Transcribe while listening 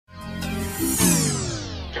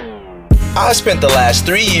I spent the last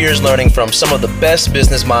 3 years learning from some of the best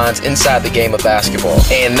business minds inside the game of basketball.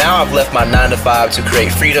 And now I've left my 9 to 5 to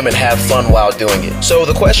create freedom and have fun while doing it. So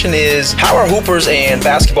the question is, how are hoopers and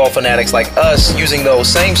basketball fanatics like us using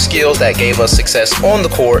those same skills that gave us success on the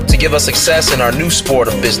court to give us success in our new sport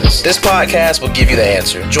of business? This podcast will give you the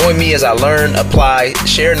answer. Join me as I learn, apply,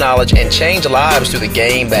 share knowledge, and change lives through the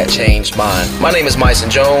game that changed mine. My name is Myson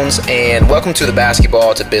Jones, and welcome to the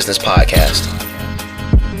Basketball to Business podcast.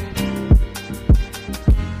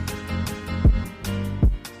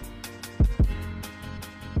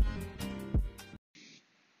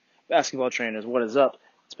 Basketball trainers, what is up?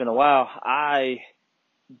 It's been a while. I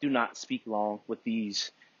do not speak long with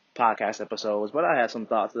these podcast episodes, but I had some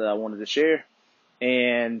thoughts that I wanted to share.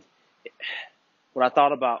 And what I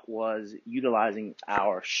thought about was utilizing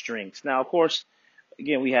our strengths. Now, of course,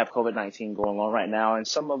 again, we have COVID-19 going on right now, and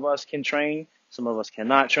some of us can train, some of us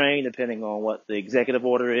cannot train, depending on what the executive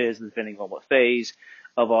order is, depending on what phase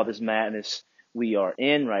of all this madness we are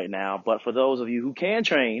in right now. But for those of you who can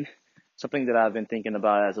train, something that I've been thinking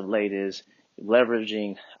about as of late is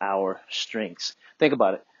leveraging our strengths. Think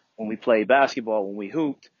about it. When we played basketball, when we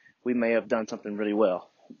hooped, we may have done something really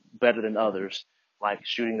well, better than others, like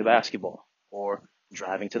shooting the basketball or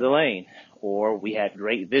driving to the lane, or we had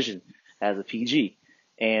great vision as a PG.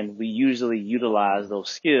 And we usually utilize those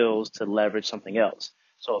skills to leverage something else.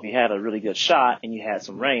 So if you had a really good shot and you had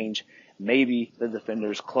some range, maybe the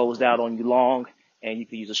defenders closed out on you long and you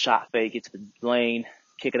could use a shot fake, get to the lane,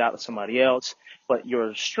 kick it out to somebody else, but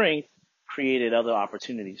your strength created other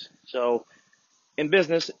opportunities. So in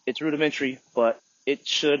business, it's rudimentary, but it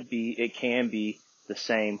can be the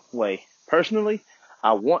same way. Personally,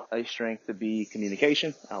 I want a strength to be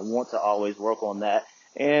communication. I want to always work on that,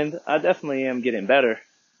 and I definitely am getting better,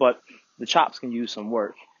 but the chops can use some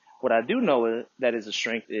work. What I do know that is a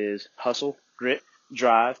strength is hustle, grit,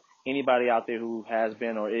 drive. Anybody out there who has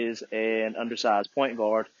been or is an undersized point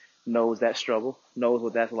guard knows that struggle, knows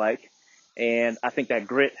what that's like. And I think that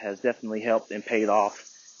grit has definitely helped and paid off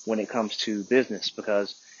when it comes to business,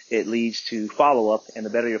 because it leads to follow-up. And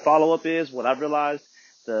the better your follow-up is, what I've realized,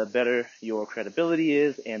 the better your credibility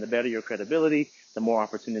is. And the better your credibility, the more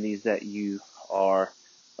opportunities that you are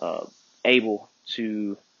able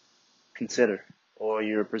to consider or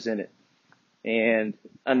you're presented. And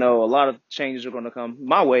I know a lot of changes are going to come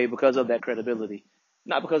my way because of that credibility.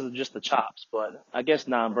 Not because of just the chops, but I guess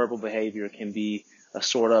nonverbal behavior can be a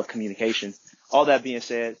sort of communication. All that being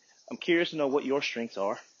said, I'm curious to know what your strengths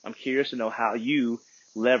are. I'm curious to know how you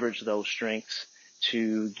leverage those strengths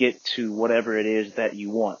to get to whatever it is that you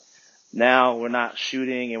want. Now, we're not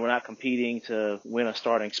shooting and we're not competing to win a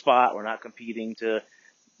starting spot. We're not competing to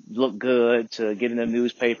look good, to get in the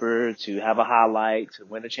newspaper, to have a highlight, to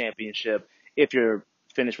win a championship. If you're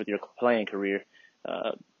finished with your playing career,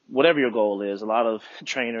 whatever your goal is, a lot of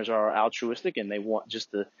trainers are altruistic and they want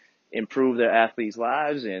just to improve their athletes'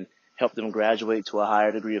 lives and help them graduate to a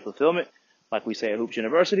higher degree of fulfillment. Like we say at Hoops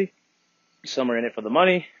University, some are in it for the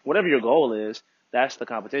money. Whatever your goal is, that's the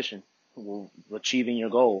competition, achieving your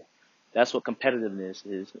goal. That's what competitiveness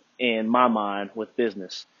is in my mind with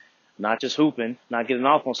business. Not just hooping, not getting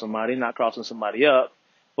off on somebody, not crossing somebody up,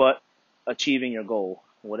 but achieving your goal,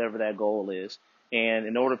 whatever that goal is. And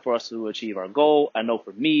in order for us to achieve our goal, I know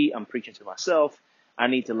for me, I'm preaching to myself, I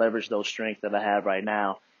need to leverage those strengths that I have right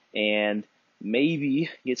now and maybe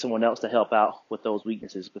get someone else to help out with those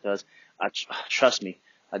weaknesses, because trust me,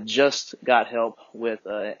 I just got help with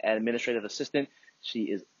an administrative assistant. She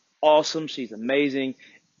is awesome. She's amazing.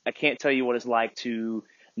 I can't tell you what it's like to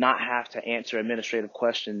not have to answer administrative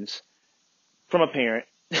questions from a parent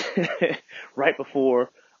right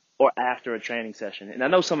before or after a training session. And I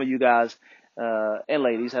know some of you guys and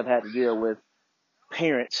ladies have had to deal with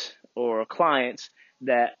parents or clients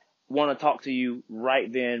that want to talk to you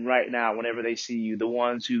right then, right now, whenever they see you, the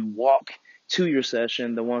ones who walk to your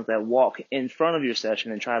session, the ones that walk in front of your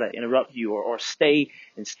session and try to interrupt you or stay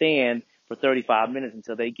and stand for 35 minutes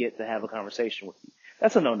until they get to have a conversation with you.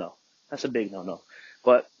 That's a no-no. That's a big no-no.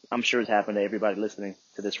 But I'm sure it's happened to everybody listening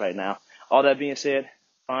to this right now. All that being said,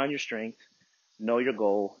 find your strength, know your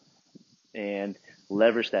goal, and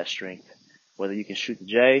leverage that strength. Whether you can shoot the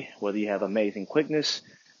J, whether you have amazing quickness,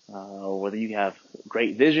 whether you have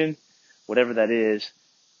great vision, whatever that is,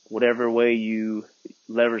 whatever way you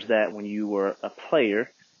leverage that when you were a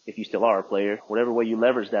player, if you still are a player, whatever way you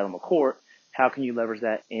leverage that on the court, how can you leverage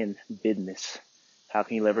that in business? How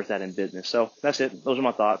can you leverage that in business? So that's it. Those are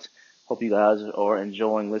my thoughts. Hope you guys are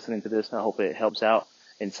enjoying listening to this. I hope it helps out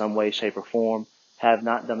in some way, shape, or form. Have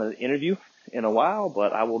not done an interview in a while,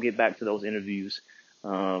 but I will get back to those interviews.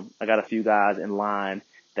 I got a few guys in line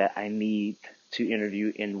that I need to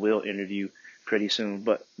interview and will interview pretty soon.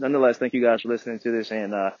 But nonetheless, thank you guys for listening to this,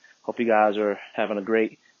 and hope you guys are having a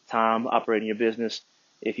great time operating your business.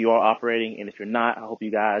 If you are operating, and if you're not, I hope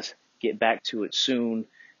you guys get back to it soon,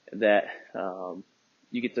 that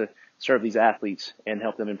you get to serve these athletes and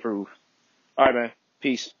help them improve. All right, man.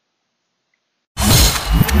 Peace.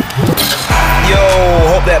 Yo,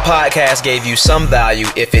 hope that podcast gave you some value.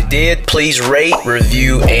 If it did, please rate,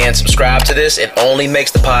 review, and subscribe to this. It only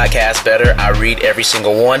makes the podcast better. I read every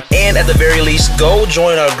single one. And at the very least, go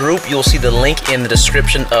join our group. You'll see the link in the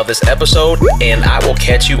description of this episode, and I will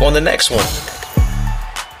catch you on the next one.